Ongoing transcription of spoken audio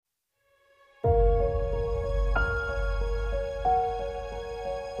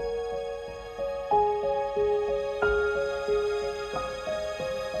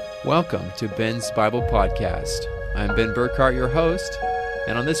Welcome to Ben's Bible Podcast. I'm Ben Burkhardt, your host,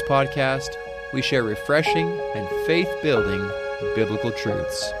 and on this podcast, we share refreshing and faith-building biblical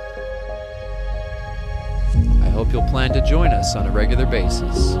truths. I hope you'll plan to join us on a regular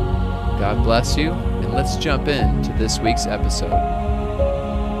basis. God bless you, and let's jump into this week's episode.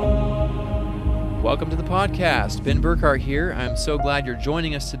 Welcome to the podcast. Ben Burkhardt here. I'm so glad you're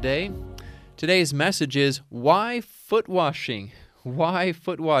joining us today. Today's message is, why foot washing? Why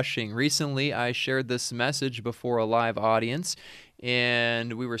foot washing? Recently, I shared this message before a live audience,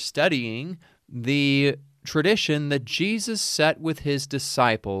 and we were studying the tradition that Jesus set with his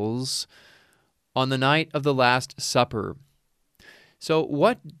disciples on the night of the Last Supper. So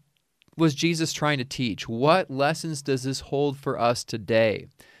what was Jesus trying to teach? What lessons does this hold for us today?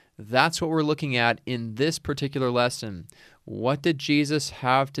 That's what we're looking at in this particular lesson. What did Jesus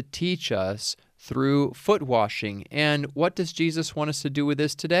have to teach us through foot washing? And what does Jesus want us to do with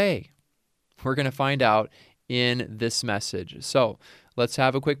this today? We're going to find out in this message. So let's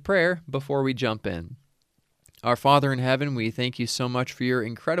have a quick prayer before we jump in. Our Father in heaven, we thank you so much for your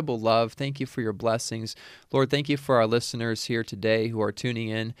incredible love. Thank you for your blessings. Lord, thank you for our listeners here today who are tuning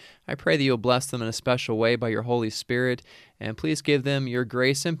in. I pray that you'll bless them in a special way by your Holy Spirit, and please give them your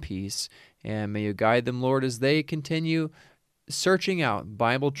grace and peace, and may you guide them, Lord, as they continue searching out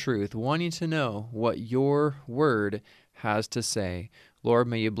Bible truth, wanting to know what your word has to say. Lord,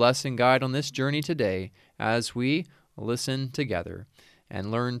 may you bless and guide on this journey today as we listen together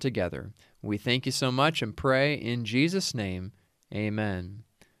and learn together. We thank you so much and pray in Jesus' name, amen.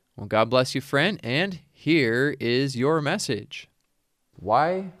 Well, God bless you, friend, and here is your message.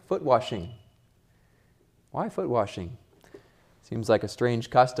 Why foot washing? Why foot washing? Seems like a strange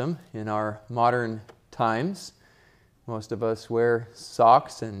custom in our modern times. Most of us wear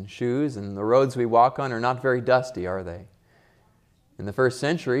socks and shoes, and the roads we walk on are not very dusty, are they? In the first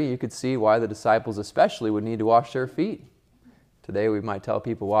century, you could see why the disciples especially would need to wash their feet. Today we might tell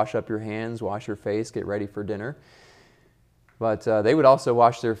people, wash up your hands, wash your face, get ready for dinner. But they would also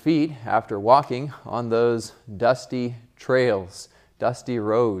wash their feet after walking on those dusty trails, dusty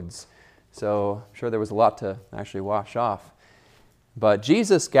roads. So I'm sure there was a lot to actually wash off. But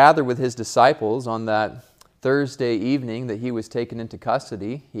Jesus gathered with his disciples on that Thursday evening that he was taken into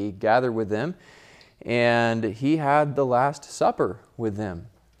custody. He gathered with them, and he had the Last Supper with them.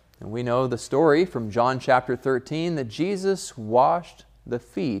 And we know the story from John chapter 13 that Jesus washed the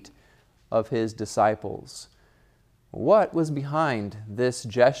feet of his disciples. What was behind this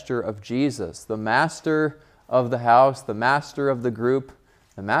gesture of Jesus, the master of the house, the master of the group,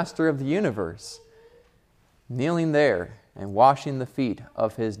 the master of the universe, kneeling there and washing the feet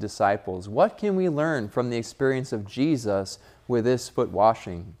of his disciples? What can we learn from the experience of Jesus with this foot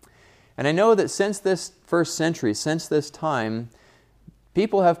washing? And I know that since this first century, since this time,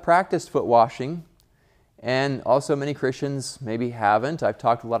 people have practiced foot washing, and also many Christians maybe haven't. I've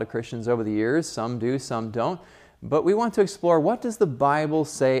talked to a lot of Christians over the years. Some do, some don't. But we want to explore, what does the Bible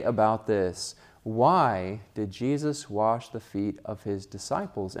say about this? Why did Jesus wash the feet of his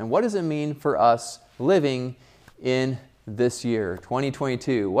disciples? And what does it mean for us living in this year,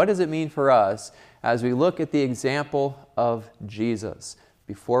 2022? What does it mean for us as we look at the example of Jesus?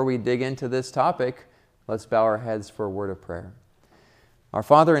 Before we dig into this topic, let's bow our heads for a word of prayer. Our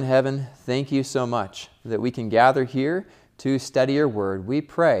Father in heaven, thank you so much that we can gather here to study your word. We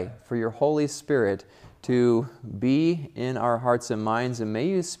pray for your Holy Spirit to be in our hearts and minds, and may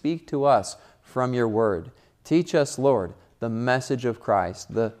you speak to us from your word. Teach us, Lord, the message of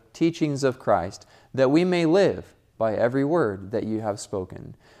Christ, the teachings of Christ, that we may live by every word that you have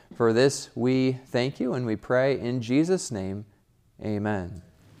spoken. For this we thank you and we pray in Jesus' name, amen.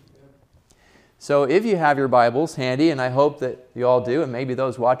 So if you have your Bibles handy, and I hope that you all do, and maybe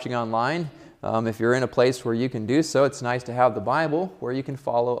those watching online, if you're in a place where you can do so, it's nice to have the Bible where you can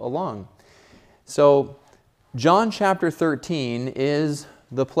follow along. So John chapter 13 is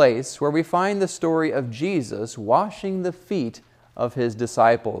the place where we find the story of Jesus washing the feet of his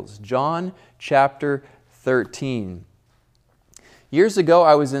disciples. John chapter 13. Years ago,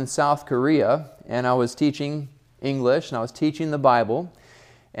 I was in South Korea, and I was teaching English, and I was teaching the Bible.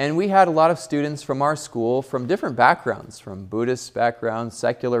 And we had a lot of students from our school from different backgrounds, from Buddhist background,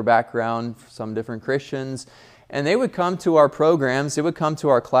 secular background, some different Christians. And they would come to our programs, they would come to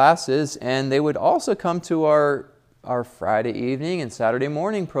our classes, and they would also come to our Friday evening and Saturday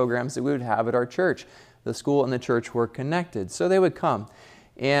morning programs that we would have at our church. The school and the church were connected, so they would come.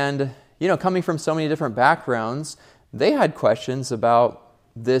 And, coming from so many different backgrounds, they had questions about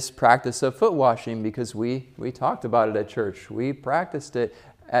this practice of foot washing because we talked about it at church. We practiced it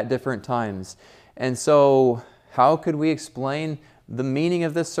at different times. And so how could we explain the meaning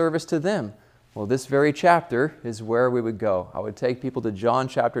of this service to them? Well, this very chapter is where we would go. I would take people to John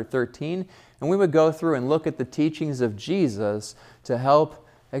chapter 13, and we would go through and look at the teachings of Jesus to help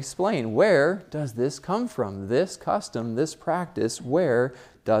explain, where does this come from? This custom, this practice, where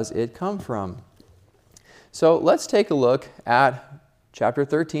does it come from? So let's take a look at chapter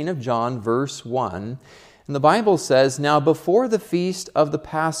 13 of John, verse 1. And the Bible says, "Now before the feast of the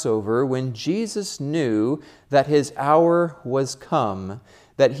Passover, when Jesus knew that his hour was come,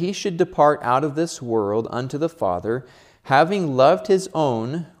 that he should depart out of this world unto the Father, having loved his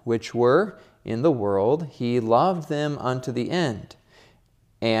own, which were in the world, he loved them unto the end.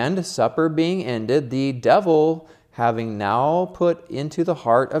 And supper being ended, the devil having now put into the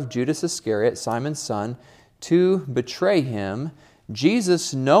heart of Judas Iscariot, Simon's son, to betray him,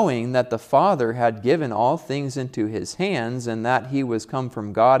 Jesus, knowing that the Father had given all things into his hands, and that he was come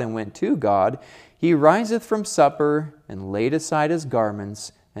from God and went to God, he riseth from supper, and laid aside his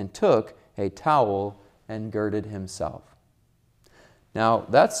garments, and took a towel, and girded himself." Now,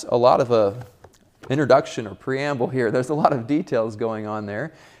 that's a lot of a introduction or preamble here. There's a lot of details going on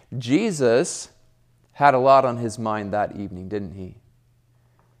there. Jesus had a lot on his mind that evening, didn't he?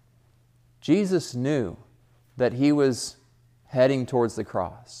 Jesus knew that he was heading towards the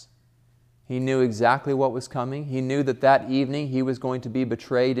cross. He knew exactly what was coming. He knew that that evening he was going to be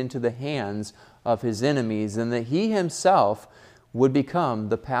betrayed into the hands of his enemies, and that he himself would become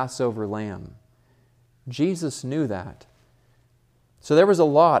the Passover lamb. Jesus knew that. So there was a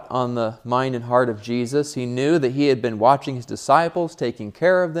lot on the mind and heart of Jesus. He knew that he had been watching his disciples, taking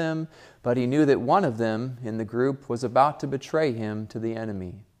care of them, but he knew that one of them in the group was about to betray him to the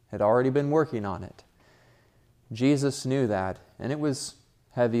enemy, had already been working on it. Jesus knew that, and it was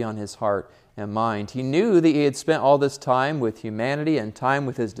heavy on his heart and mind. He knew that he had spent all this time with humanity and time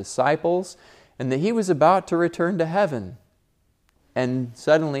with his disciples, and that he was about to return to heaven. And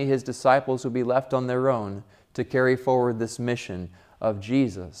suddenly his disciples would be left on their own to carry forward this mission of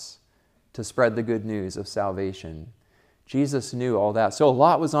Jesus, to spread the good news of salvation. Jesus knew all that. So a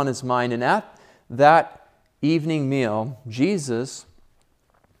lot was on his mind. And at that evening meal, Jesus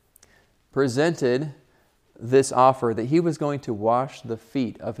presented this offer that he was going to wash the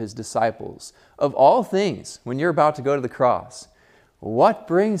feet of his disciples. Of all things, when you're about to go to the cross, what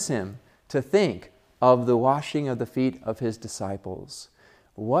brings him to think of the washing of the feet of his disciples?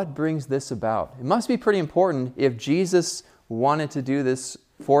 What brings this about? It must be pretty important if Jesus wanted to do this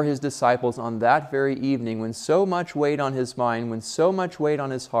for his disciples on that very evening, when so much weighed on his mind, when so much weighed on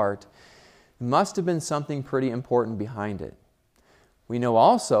his heart. It must have been something pretty important behind it. We know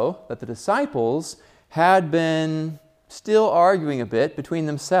also that the disciples had been still arguing a bit between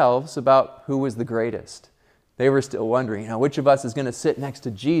themselves about who was the greatest. They were still wondering, which of us is going to sit next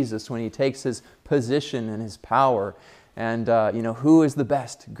to Jesus when he takes his position and his power? And, who is the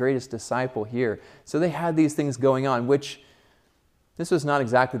best, greatest disciple here? So they had these things going on, which this was not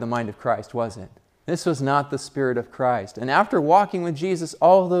exactly the mind of Christ, was it? This was not the Spirit of Christ. And after walking with Jesus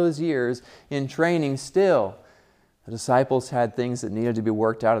all those years in training, still, the disciples had things that needed to be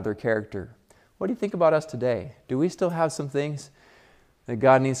worked out of their character. What do you think about us today? Do we still have some things that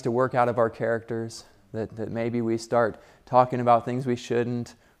God needs to work out of our characters? That maybe we start talking about things we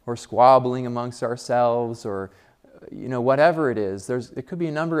shouldn't, or squabbling amongst ourselves, or whatever it is. It could be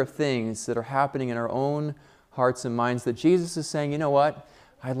a number of things that are happening in our own hearts and minds that Jesus is saying, you know what?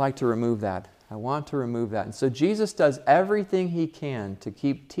 I'd like to remove that. I want to remove that. And so Jesus does everything he can to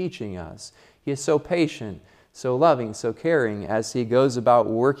keep teaching us. He is so patient, so loving, so caring as he goes about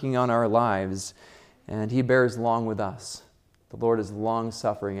working on our lives, and he bears long with us. The Lord is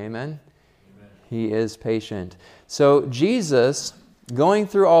long-suffering. Amen? He is patient. So Jesus, going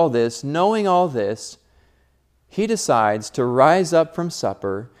through all this, knowing all this, he decides to rise up from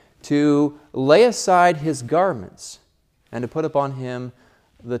supper, to lay aside his garments, and to put upon him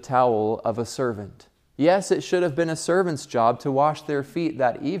the towel of a servant. Yes, it should have been a servant's job to wash their feet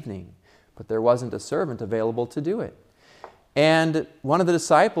that evening, but there wasn't a servant available to do it. And one of the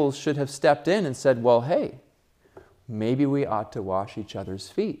disciples should have stepped in and said, well, hey, maybe we ought to wash each other's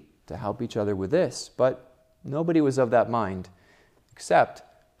feet to help each other with this. But nobody was of that mind, except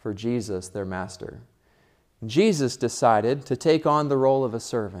for Jesus, their master. Jesus decided to take on the role of a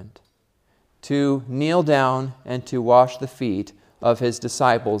servant, to kneel down and to wash the feet of his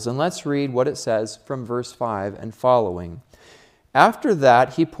disciples. And let's read what it says from verse 5 and following. After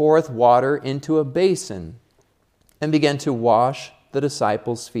that, he poureth water into a basin, and began to wash the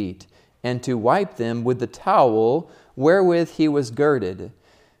disciples' feet, and to wipe them with the towel wherewith he was girded.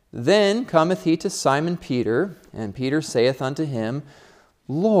 Then cometh he to Simon Peter, and Peter saith unto him,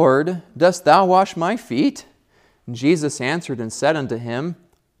 Lord, dost thou wash my feet? Jesus answered and said unto him,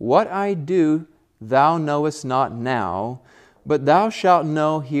 What I do thou knowest not now, but thou shalt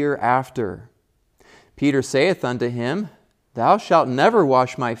know hereafter. Peter saith unto him, Thou shalt never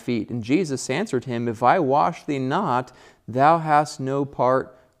wash my feet. And Jesus answered him, If I wash thee not, thou hast no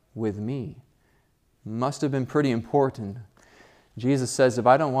part with me. Must have been pretty important. Jesus says, if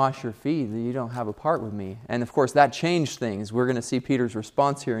I don't wash your feet, then you don't have a part with me. And of course, that changed things. We're going to see Peter's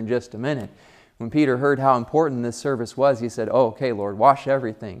response here in just a minute. When Peter heard how important this service was, he said, Oh, okay, Lord, wash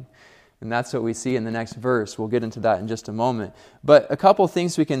everything. And that's what we see in the next verse. We'll get into that in just a moment. But a couple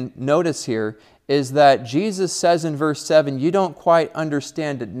things we can notice here is that Jesus says in verse 7, you don't quite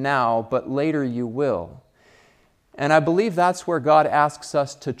understand it now, but later you will. And I believe that's where God asks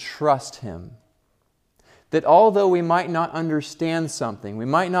us to trust Him. That although we might not understand something, we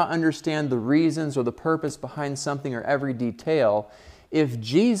might not understand the reasons or the purpose behind something or every detail, if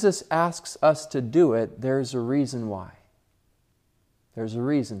Jesus asks us to do it, there's a reason why. There's a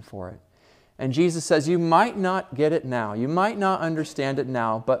reason for it. And Jesus says, you might not get it now, you might not understand it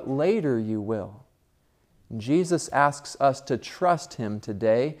now, but later you will. And Jesus asks us to trust Him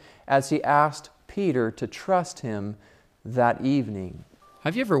today as He asked Peter to trust Him that evening.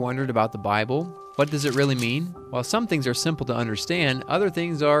 Have you ever wondered about the Bible? What does it really mean? While some things are simple to understand, other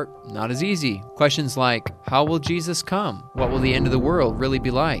things are not as easy. Questions like, how will Jesus come? What will the end of the world really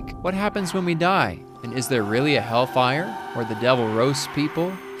be like? What happens when we die? And is there really a hellfire where the devil roasts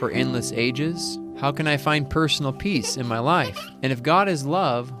people for endless ages? How can I find personal peace in my life? And if God is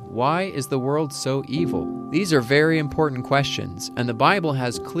love, why is the world so evil? These are very important questions, and the Bible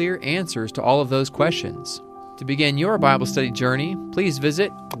has clear answers to all of those questions. To begin your Bible study journey, please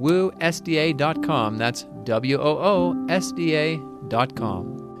visit woosda.com. That's woosda.com.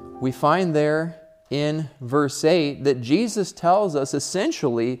 We find there in verse 8 that Jesus tells us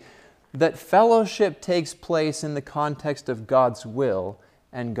essentially that fellowship takes place in the context of God's will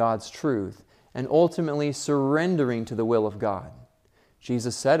and God's truth, and ultimately surrendering to the will of God.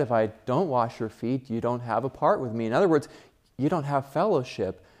 Jesus said, if I don't wash your feet, you don't have a part with me. In other words, you don't have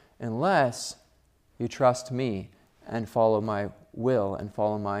fellowship unless you trust me and follow my will and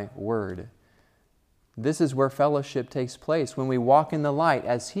follow my word. This is where fellowship takes place, when we walk in the light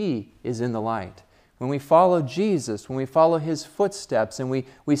as He is in the light. When we follow Jesus, when we follow His footsteps, and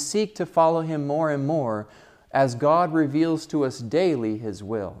we seek to follow Him more and more, as God reveals to us daily His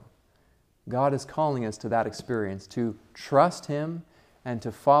will. God is calling us to that experience, to trust Him and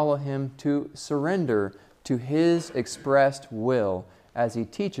to follow Him, to surrender to His expressed will as He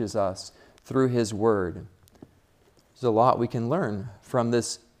teaches us through His Word. There's a lot we can learn from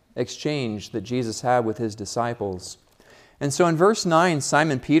this exchange that Jesus had with His disciples. And so in verse 9,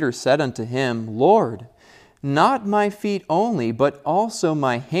 Simon Peter said unto Him, Lord, not my feet only, but also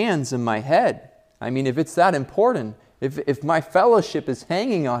my hands and my head. I mean, if it's that important, if my fellowship is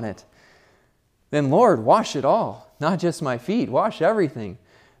hanging on it, then Lord, wash it all, not just my feet, wash everything.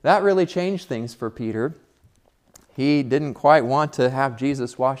 That really changed things for Peter. He didn't quite want to have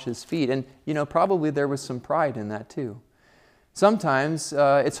Jesus wash his feet. And, probably there was some pride in that too. Sometimes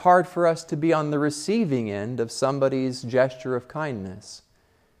it's hard for us to be on the receiving end of somebody's gesture of kindness.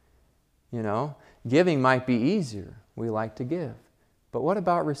 Giving might be easier. We like to give. But what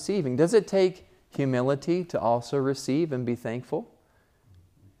about receiving? Does it take humility to also receive and be thankful?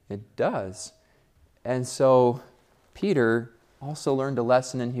 It does. And so Peter also learned a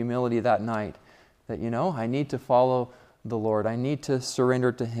lesson in humility that night. That, I need to follow the Lord. I need to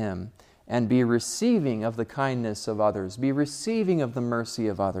surrender to Him and be receiving of the kindness of others. Be receiving of the mercy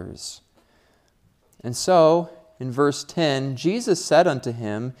of others. And so, in verse 10, Jesus said unto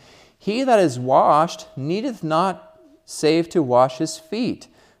him, He that is washed needeth not save to wash his feet,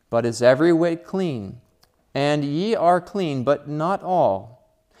 but is every whit clean. And ye are clean, but not all.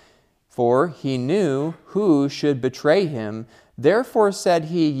 For He knew who should betray Him. Therefore said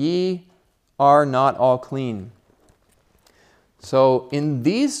He, Ye are not all clean. So in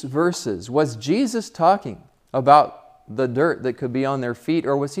these verses, was Jesus talking about the dirt that could be on their feet,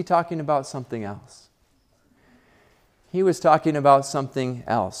 or was He talking about something else? He was talking about something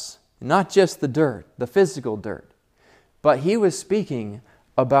else. Not just the dirt, the physical dirt, but He was speaking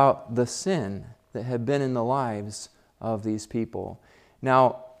about the sin that had been in the lives of these people.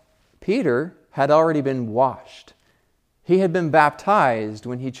 Now, Peter had already been washed. He had been baptized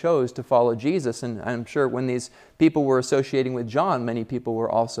when he chose to follow Jesus, and I'm sure when these people were associating with John, many people were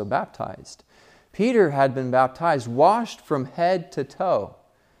also baptized. Peter had been baptized, washed from head to toe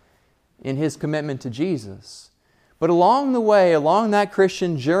in his commitment to Jesus. But along the way, along that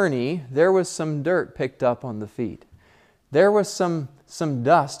Christian journey, there was some dirt picked up on the feet. There was some some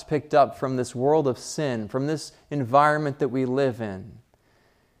dust picked up from this world of sin, from this environment that we live in.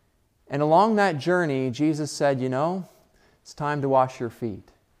 And along that journey, Jesus said, it's time to wash your feet.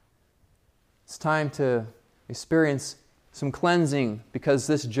 It's time to experience some cleansing because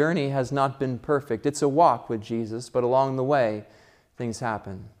this journey has not been perfect. It's a walk with Jesus, but along the way, things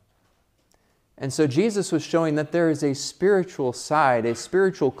happen. And so Jesus was showing that there is a spiritual side, a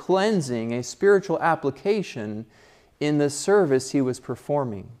spiritual cleansing, a spiritual application in the service He was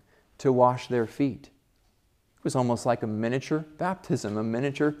performing to wash their feet. It was almost like a miniature baptism, a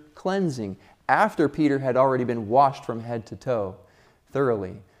miniature cleansing. After Peter had already been washed from head to toe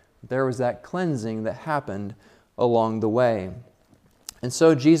thoroughly, there was that cleansing that happened along the way. And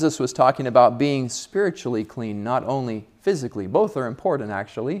so Jesus was talking about being spiritually clean, not only physically. Both are important,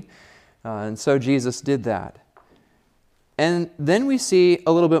 actually. And so Jesus did that. And then we see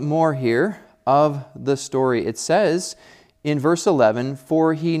a little bit more here of the story. It says in verse 11,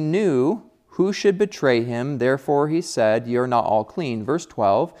 "For He knew who should betray Him, therefore He said, 'You're not all clean.'" Verse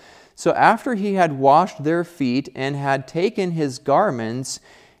 12, "So after He had washed their feet and had taken His garments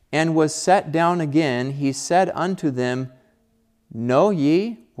and was set down again, He said unto them, 'Know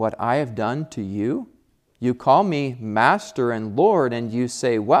ye what I have done to you? You call me Master and Lord, and you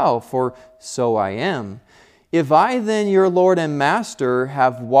say, well, for so I am. If I then, your Lord and Master,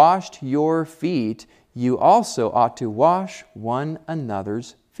 have washed your feet, you also ought to wash one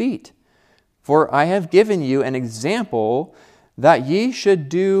another's feet. For I have given you an example that ye should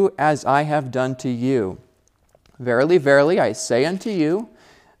do as I have done to you. Verily, verily, I say unto you,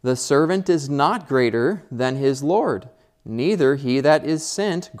 the servant is not greater than his Lord, neither he that is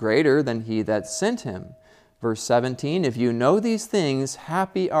sent greater than he that sent him.'" Verse 17, "If you know these things,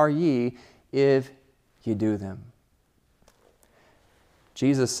 happy are ye if you do them."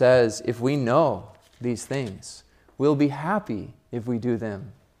 Jesus says, if we know these things, we'll be happy if we do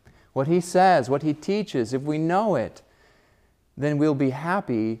them. What He says, what He teaches, if we know it, then we'll be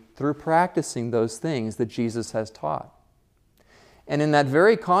happy through practicing those things that Jesus has taught. And in that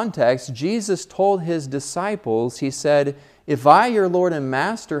very context, Jesus told His disciples, He said, "If I, your Lord and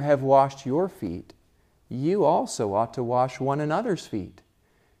Master, have washed your feet, you also ought to wash one another's feet."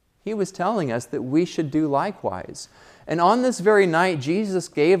 He was telling us that we should do likewise. And on this very night, Jesus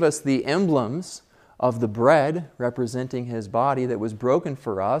gave us the emblems of the bread representing His body that was broken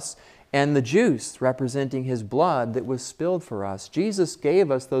for us, and the juice representing His blood that was spilled for us. Jesus gave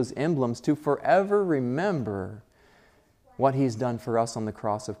us those emblems to forever remember what He's done for us on the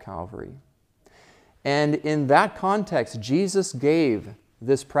cross of Calvary. And in that context, Jesus gave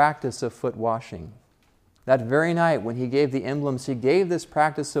this practice of foot washing. That very night when He gave the emblems, He gave this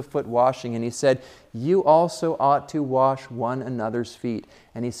practice of foot washing, and He said, "You also ought to wash one another's feet."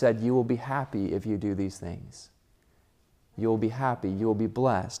 And He said, "You will be happy if you do these things. You will be happy, you will be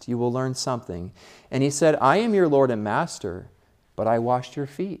blessed, you will learn something." And He said, "I am your Lord and Master, but I washed your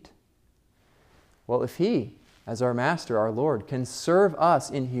feet." Well, if He, as our Master, our Lord, can serve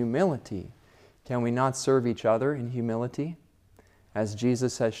us in humility, can we not serve each other in humility? As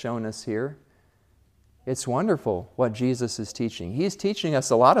Jesus has shown us here. It's wonderful what Jesus is teaching. He's teaching us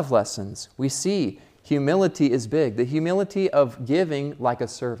a lot of lessons. We see humility is big. The humility of giving like a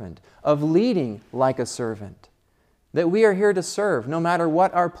servant, of leading like a servant. That we are here to serve, no matter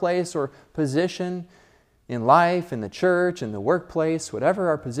what our place or position in life, in the church, in the workplace, whatever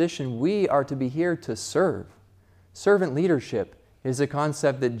our position, we are to be here to serve. Servant leadership is a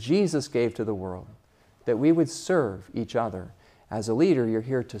concept that Jesus gave to the world, that we would serve each other. As a leader, you're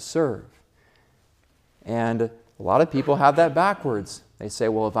here to serve. And a lot of people have that backwards. They say,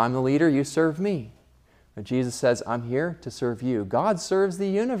 well, if I'm the leader, you serve me. But Jesus says, I'm here to serve you. God serves the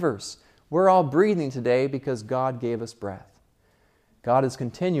universe. We're all breathing today because God gave us breath. God is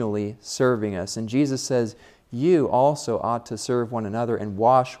continually serving us. And Jesus says, you also ought to serve one another and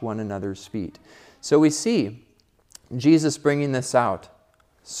wash one another's feet. So we see Jesus bringing this out,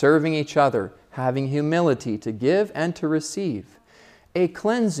 serving each other, having humility to give and to receive. A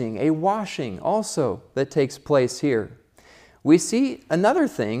cleansing, a washing also that takes place here. We see another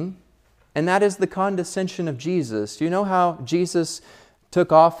thing, and that is the condescension of Jesus. You know how Jesus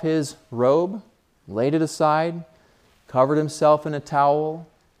took off His robe, laid it aside, covered Himself in a towel,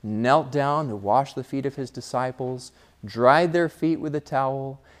 knelt down to wash the feet of His disciples, dried their feet with a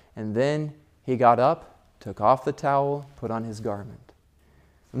towel, and then He got up, took off the towel, put on His garment.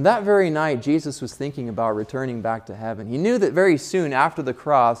 And that very night, Jesus was thinking about returning back to heaven. He knew that very soon after the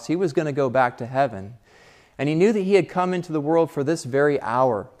cross, He was going to go back to heaven. And He knew that He had come into the world for this very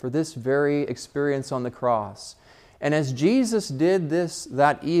hour, for this very experience on the cross. And as Jesus did this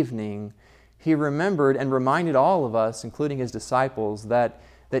that evening, He remembered and reminded all of us, including His disciples, that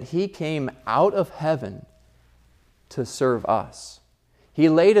He came out of heaven to serve us. He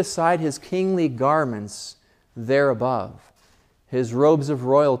laid aside His kingly garments there above, His robes of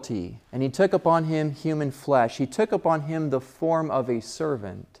royalty, and He took upon Him human flesh. He took upon Him the form of a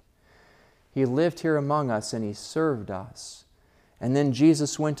servant. He lived here among us and He served us. And then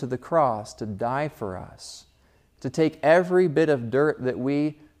Jesus went to the cross to die for us, to take every bit of dirt that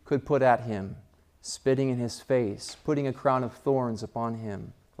we could put at Him, spitting in His face, putting a crown of thorns upon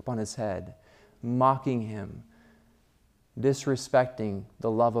Him, upon His head, mocking Him, disrespecting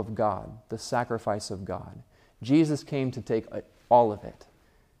the love of God, the sacrifice of God. Jesus came to take all of it.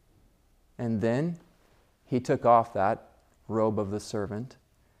 And then He took off that robe of the servant,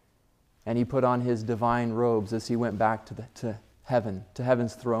 and He put on His divine robes as He went back to heaven, to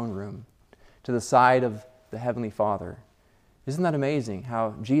heaven's throne room, to the side of the Heavenly Father. Isn't that amazing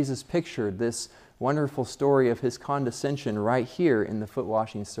how Jesus pictured this wonderful story of His condescension right here in the foot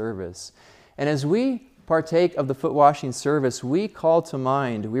washing service? And as we partake of the foot washing service, we call to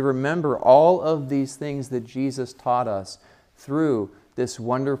mind, we remember all of these things that Jesus taught us through this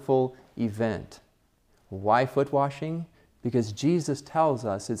wonderful event. Why foot washing? Because Jesus tells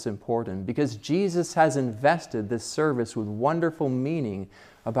us it's important. Because Jesus has invested this service with wonderful meaning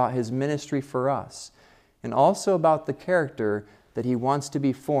about His ministry for us, and also about the character that He wants to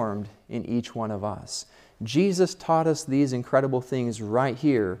be formed in each one of us. Jesus taught us these incredible things right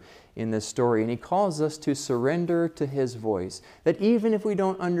here in this story, and He calls us to surrender to His voice, that even if we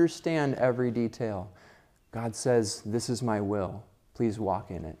don't understand every detail, God says, "This is my will, please walk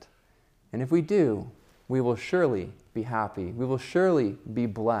in it." And if we do, we will surely be happy. We will surely be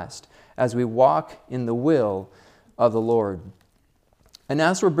blessed as we walk in the will of the Lord. And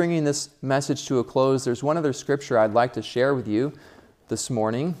as we're bringing this message to a close, there's one other scripture I'd like to share with you this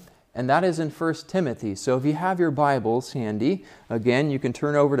morning, and that is in 1 Timothy. So if you have your Bibles handy, again, you can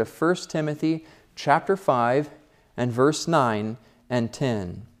turn over to 1 Timothy chapter 5 and verse 9 and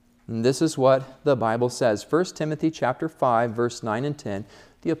 10. And this is what the Bible says. 1 Timothy chapter 5, verse 9 and 10.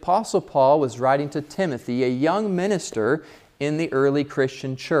 The Apostle Paul was writing to Timothy, a young minister in the early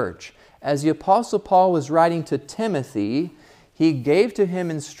Christian church. As the Apostle Paul was writing to Timothy, he gave to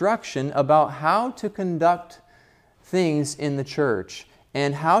him instruction about how to conduct things in the church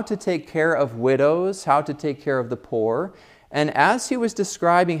and how to take care of widows, how to take care of the poor. And as he was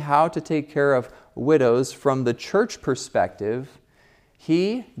describing how to take care of widows from the church perspective,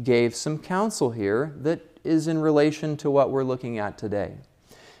 he gave some counsel here that is in relation to what we're looking at today.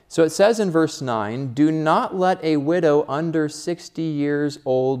 So it says in verse 9, "Do not let a widow under 60 years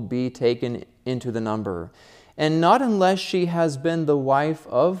old be taken into the number, and not unless she has been the wife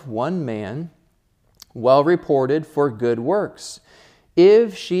of one man, well reported for good works.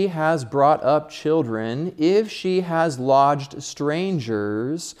 If she has brought up children, if she has lodged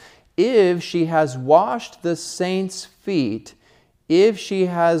strangers, if she has washed the saints' feet, if she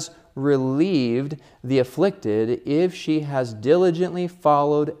has relieved the afflicted, if she has diligently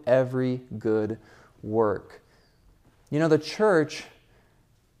followed every good work." You know, the church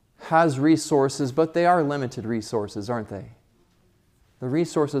has resources, but they are limited resources, aren't they? The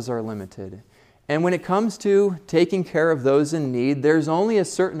resources are limited. And when it comes to taking care of those in need, there's only a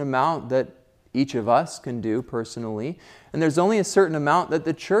certain amount that each of us can do personally, and there's only a certain amount that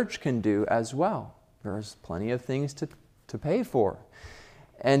the church can do as well. There's plenty of things to pay for.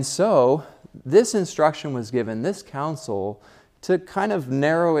 And so, this instruction was given, this counsel, to kind of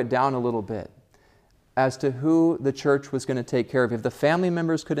narrow it down a little bit as to who the church was going to take care of. If the family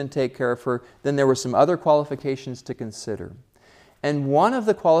members couldn't take care of her, then there were some other qualifications to consider. And one of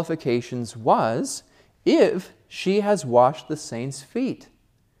the qualifications was if she has washed the saints' feet.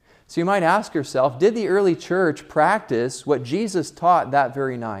 So you might ask yourself, did the early church practice what Jesus taught that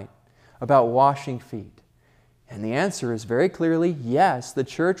very night about washing feet? And the answer is very clearly yes. The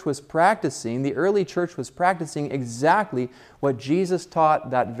early church was practicing exactly what Jesus taught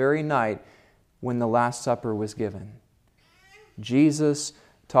that very night when the Last Supper was given. Jesus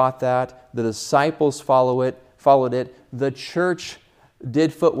taught that. The disciples followed it. The church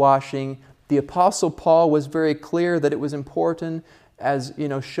did foot washing. The Apostle Paul was very clear that it was important, as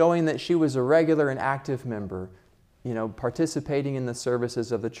showing that she was a regular and active member, participating in the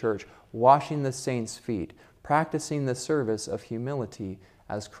services of the church, washing the saints' feet, practicing the service of humility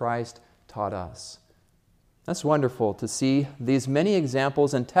as Christ taught us. That's wonderful to see these many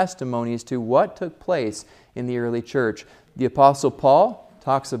examples and testimonies to what took place in the early church. The Apostle Paul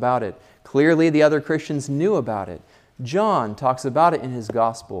talks about it. Clearly, the other Christians knew about it. John talks about it in his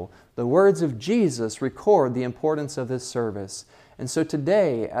gospel. The words of Jesus record the importance of this service. And so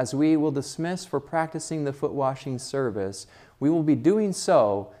today, as we will dismiss for practicing the foot washing service, we will be doing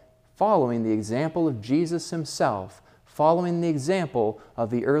so following the example of Jesus himself, following the example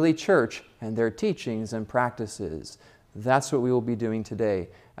of the early church and their teachings and practices. That's what we will be doing today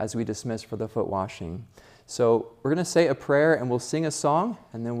as we dismiss for the foot washing. So we're going to say a prayer and we'll sing a song,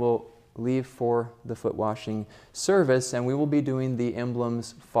 and then we'll leave for the foot washing service, and we will be doing the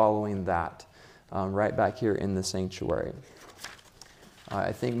emblems following that, right back here in the sanctuary.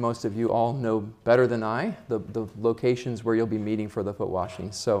 I think most of you all know better than I the locations where you'll be meeting for the foot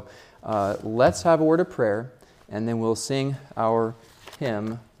washing. So let's have a word of prayer, and then we'll sing our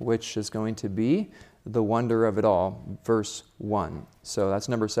hymn, which is going to be The Wonder of It All, verse 1. So that's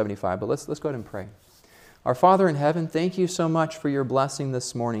number 75, but let's go ahead and pray. Our Father in heaven, thank you so much for your blessing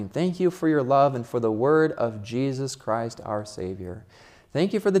this morning. Thank you for your love and for the word of Jesus Christ, our Savior.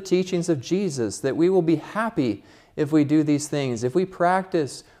 Thank you for the teachings of Jesus, that we will be happy if we do these things, if we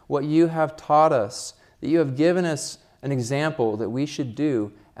practice what you have taught us, that you have given us an example that we should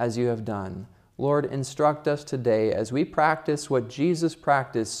do as you have done. Lord, instruct us today as we practice what Jesus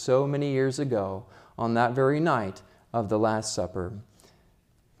practiced so many years ago on that very night of the Last Supper.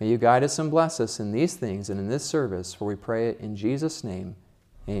 May you guide us and bless us in these things and in this service, for we pray it in Jesus' name.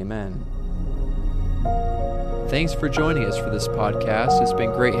 Amen. Thanks for joining us for this podcast. It's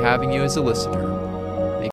been great having you as a listener.